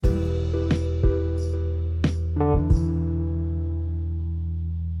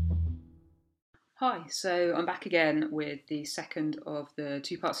Hi, so I'm back again with the second of the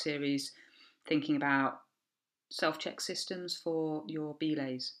two-part series thinking about self-check systems for your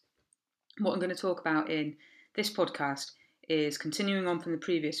belays. What I'm going to talk about in this podcast is continuing on from the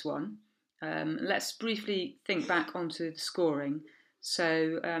previous one. Let's briefly think back onto the scoring.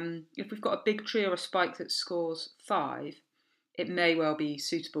 So if we've got a big tree or a spike that scores 5, it may well be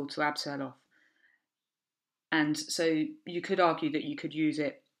suitable to abseil off. And so you could argue that you could use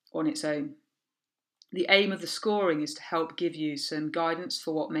it on its own. The aim of the scoring is to help give you some guidance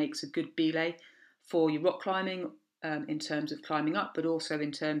for what makes a good belay for your rock climbing in terms of climbing up, but also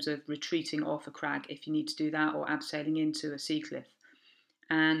in terms of retreating off a crag if you need to do that, or abseiling into a sea cliff.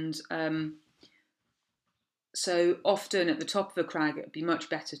 And so often at the top of a crag, it would be much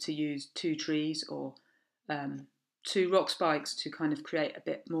better to use 2 trees or 2 rock spikes to kind of create a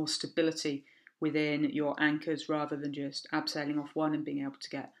bit more stability within your anchors rather than just abseiling off one and being able to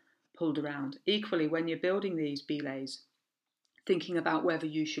get pulled around. Equally, when you're building these belays, thinking about whether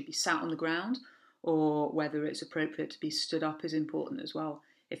you should be sat on the ground or whether it's appropriate to be stood up is important as well.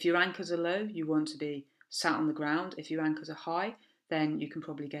 If your anchors are low, you want to be sat on the ground. If your anchors are high, then you can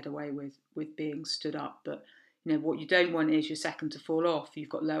probably get away with being stood up. But what you don't want is your second to fall off. You've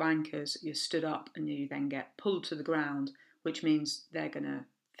got low anchors, you're stood up, and you then get pulled to the ground, which means they're going to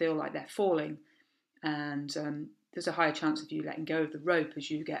feel like they're falling, and there's a higher chance of you letting go of the rope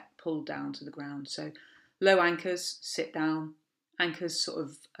as you get pulled down to the ground. So low anchors, sit down. Anchors sort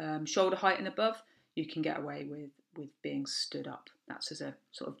of shoulder height and above, you can get away with being stood up. That's as a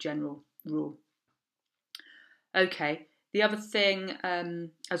sort of general rule. Okay, the other thing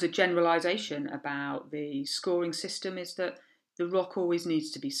as a generalisation about the scoring system is that the rock always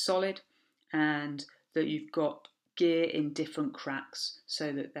needs to be solid and that you've got gear in different cracks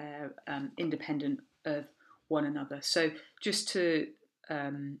so that they're independent of one another. So just to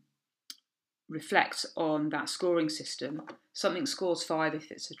reflect on that scoring system, something scores 5 if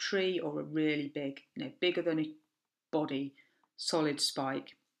it's a tree or a really big, bigger than a body, solid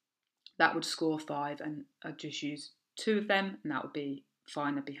spike. That would score 5, and I'd just use 2 of them, and that would be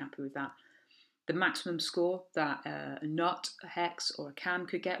fine. I'd be happy with that. The maximum score that a nut, a hex, or a cam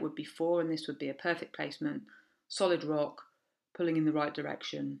could get would be 4, and this would be a perfect placement, solid rock, pulling in the right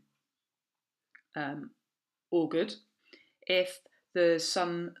direction. All good. If there's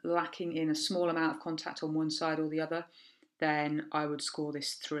some lacking in a small amount of contact on one side or the other, then I would score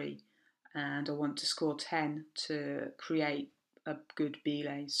this 3, and I want to score 10 to create a good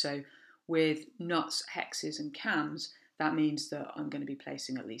belay. So with nuts, hexes and cams, that means that I'm going to be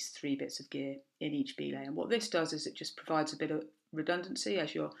placing at least 3 bits of gear in each belay. And what this does is it just provides a bit of redundancy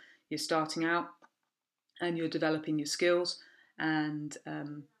as you're starting out and you're developing your skills, and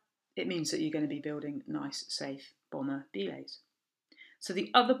it means that you're going to be building nice, safe bomber belays. So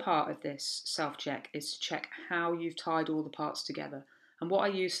the other part of this self-check is to check how you've tied all the parts together. And what I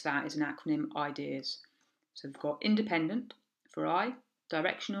use for that is an acronym IDEAS. So we've got independent for I,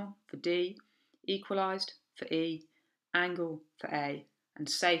 directional for D, equalised for E, angle for A, and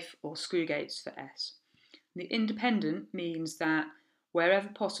safe or screw gates for S. And the independent means that wherever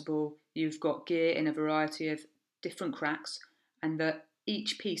possible, you've got gear in a variety of different cracks, and that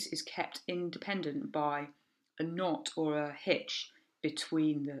each piece is kept independent by a knot or a hitch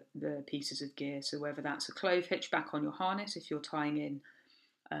between the pieces of gear. So whether that's a clove hitch back on your harness if you're tying in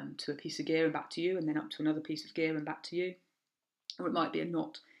to a piece of gear and back to you, and then up to another piece of gear and back to you, or it might be a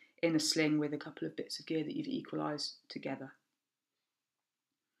knot in a sling with a couple of bits of gear that you've equalised together.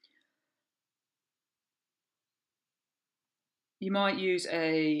 You might use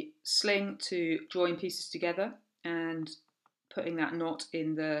a sling to join pieces together, and putting that knot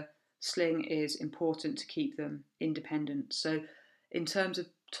in the sling is important to keep them independent. So in terms of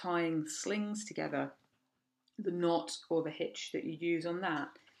tying slings together, the knot or the hitch that you use on that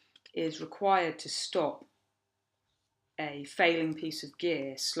is required to stop a failing piece of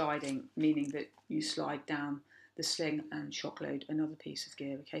gear sliding, meaning that you slide down the sling and shock load another piece of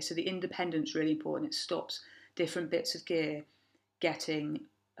gear. Okay, so the independence is really important. It stops different bits of gear getting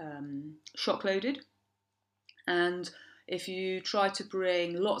shock loaded. And if you try to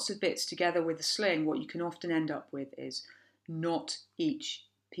bring lots of bits together with a sling, what you can often end up with is not each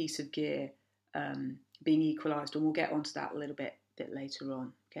piece of gear being equalised, and we'll get onto that a little bit later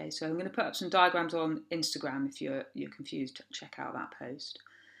on. Okay, so I'm going to put up some diagrams on Instagram if you're confused. Check out that post.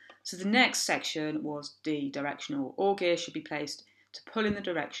 So the next section was D, directional. All gear should be placed to pull in the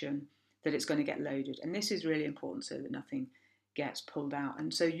direction that it's going to get loaded, and this is really important so that nothing gets pulled out.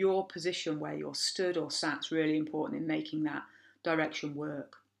 And so your position where you're stood or sat is really important in making that direction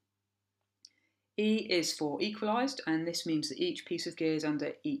work. E is for equalised, and this means that each piece of gear is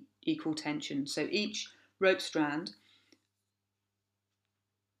under equal tension. So each rope strand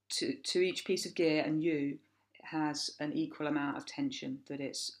to each piece of gear and you has an equal amount of tension that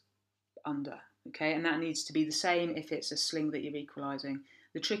it's under, okay? And that needs to be the same if it's a sling that you're equalising.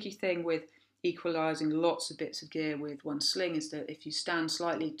 The tricky thing with equalising lots of bits of gear with one sling is that if you stand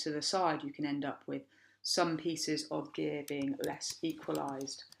slightly to the side, you can end up with some pieces of gear being less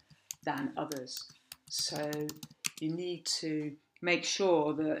equalised than others. So you need to make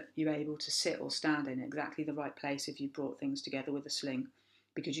sure that you're able to sit or stand in exactly the right place if you brought things together with a sling,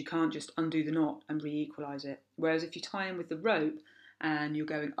 because you can't just undo the knot and re-equalise it. Whereas if you tie in with the rope and you're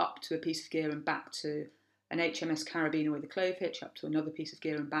going up to a piece of gear and back to an HMS carabiner with a clove hitch, up to another piece of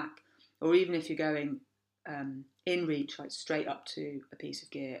gear and back, or even if you're going in reach, like straight up to a piece of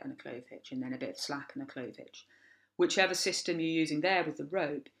gear and a clove hitch, and then a bit of slack and a clove hitch. Whichever system you're using there with the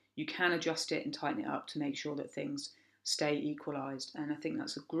rope, you can adjust it and tighten it up to make sure that things stay equalised. And I think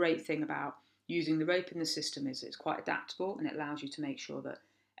that's a great thing about using the rope in the system, is it's quite adaptable and it allows you to make sure that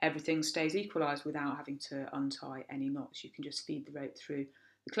everything stays equalised without having to untie any knots. You can just feed the rope through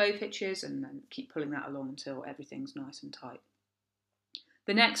the clove hitches and then keep pulling that along until everything's nice and tight.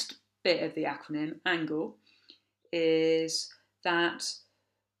 The next bit of the acronym, angle, is that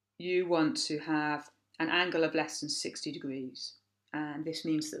you want to have an angle of less than 60 degrees. And this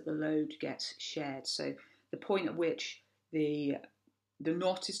means that the load gets shared. So the point at which the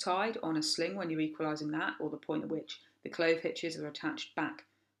knot is tied on a sling when you're equalising that, or the point at which the clove hitches are attached back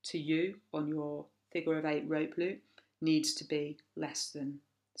to you on your figure of 8 rope loop, needs to be less than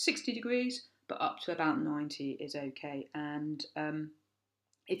 60 degrees, but up to about 90 is okay. And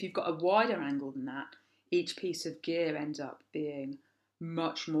if you've got a wider angle than that, each piece of gear ends up being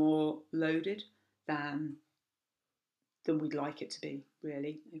much more loaded than we'd like it to be,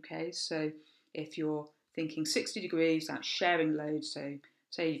 really. Okay, so if you're thinking 60 degrees, that's sharing load. So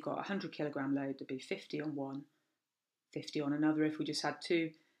say you've got a 100 kilogram load, there'd be 50 on one, 50 on another if we just had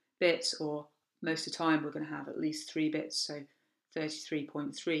 2 bits, or most of the time we're going to have at least 3 bits, so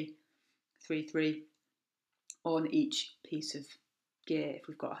 33.333 on each piece of gear if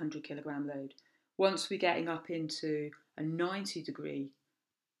we've got a 100 kilogram load. Once we're getting up into a 90 degree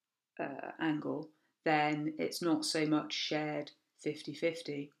angle, then it's not so much shared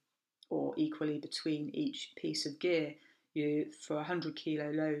 50-50 or equally between each piece of gear. For a 100 kilo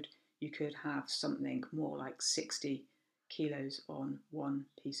load, you could have something more like 60 kilos on one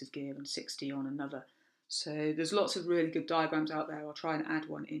piece of gear and 60 on another. So there's lots of really good diagrams out there. I'll try and add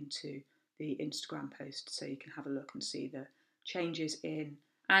one into the Instagram post so you can have a look and see the changes in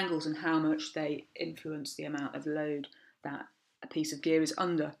angles and how much they influence the amount of load that a piece of gear is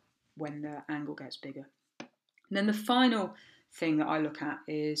under when the angle gets bigger. And then the final thing that I look at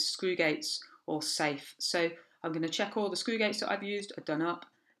is screw gates or safe. So I'm going to check all the screw gates that I've used are done up,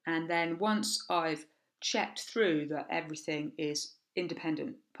 and then once I've checked through that everything is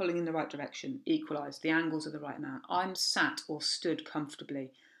independent, pulling in the right direction, equalised, the angles are the right amount, I'm sat or stood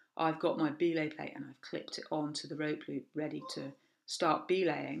comfortably, I've got my belay plate and I've clipped it onto the rope loop ready to start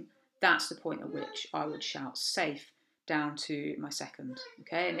belaying, that's the point at which I would shout safe down to my second.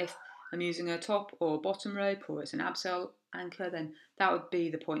 Okay, and if I'm using a top or bottom rope or it's an abseil anchor, then that would be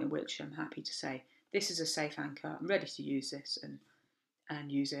the point at which I'm happy to say this is a safe anchor, I'm ready to use this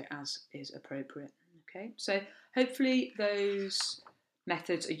and use it as is appropriate. Okay, so hopefully those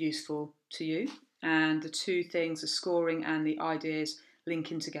methods are useful to you, and the two things, the scoring and the ideas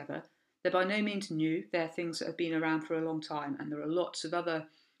linking together, they're by no means new. They're things that have been around for a long time, and there are lots of other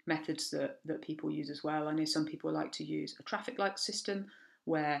methods that people use as well. I know some people like to use a traffic light system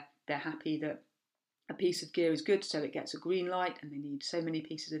where they're happy that a piece of gear is good, so it gets a green light, and they need so many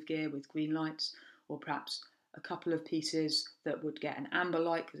pieces of gear with green lights, or perhaps a couple of pieces that would get an amber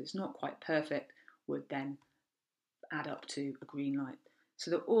light because it's not quite perfect, would then add up to a green light. So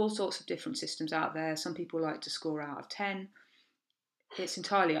there are all sorts of different systems out there. Some people like to score out of 10. It's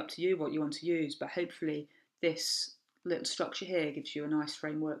entirely up to you what you want to use, but hopefully this little structure here gives you a nice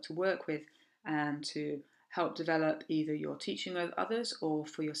framework to work with and to help develop either your teaching of others or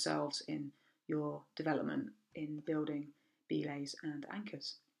for yourselves in your development in building belays and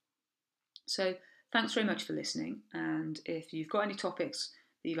anchors. So thanks very much for listening, and if you've got any topics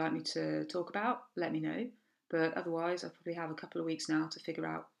that you'd like me to talk about, let me know. But otherwise, I'll probably have a couple of weeks now to figure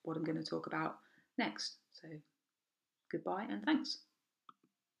out what I'm going to talk about next. So goodbye and thanks.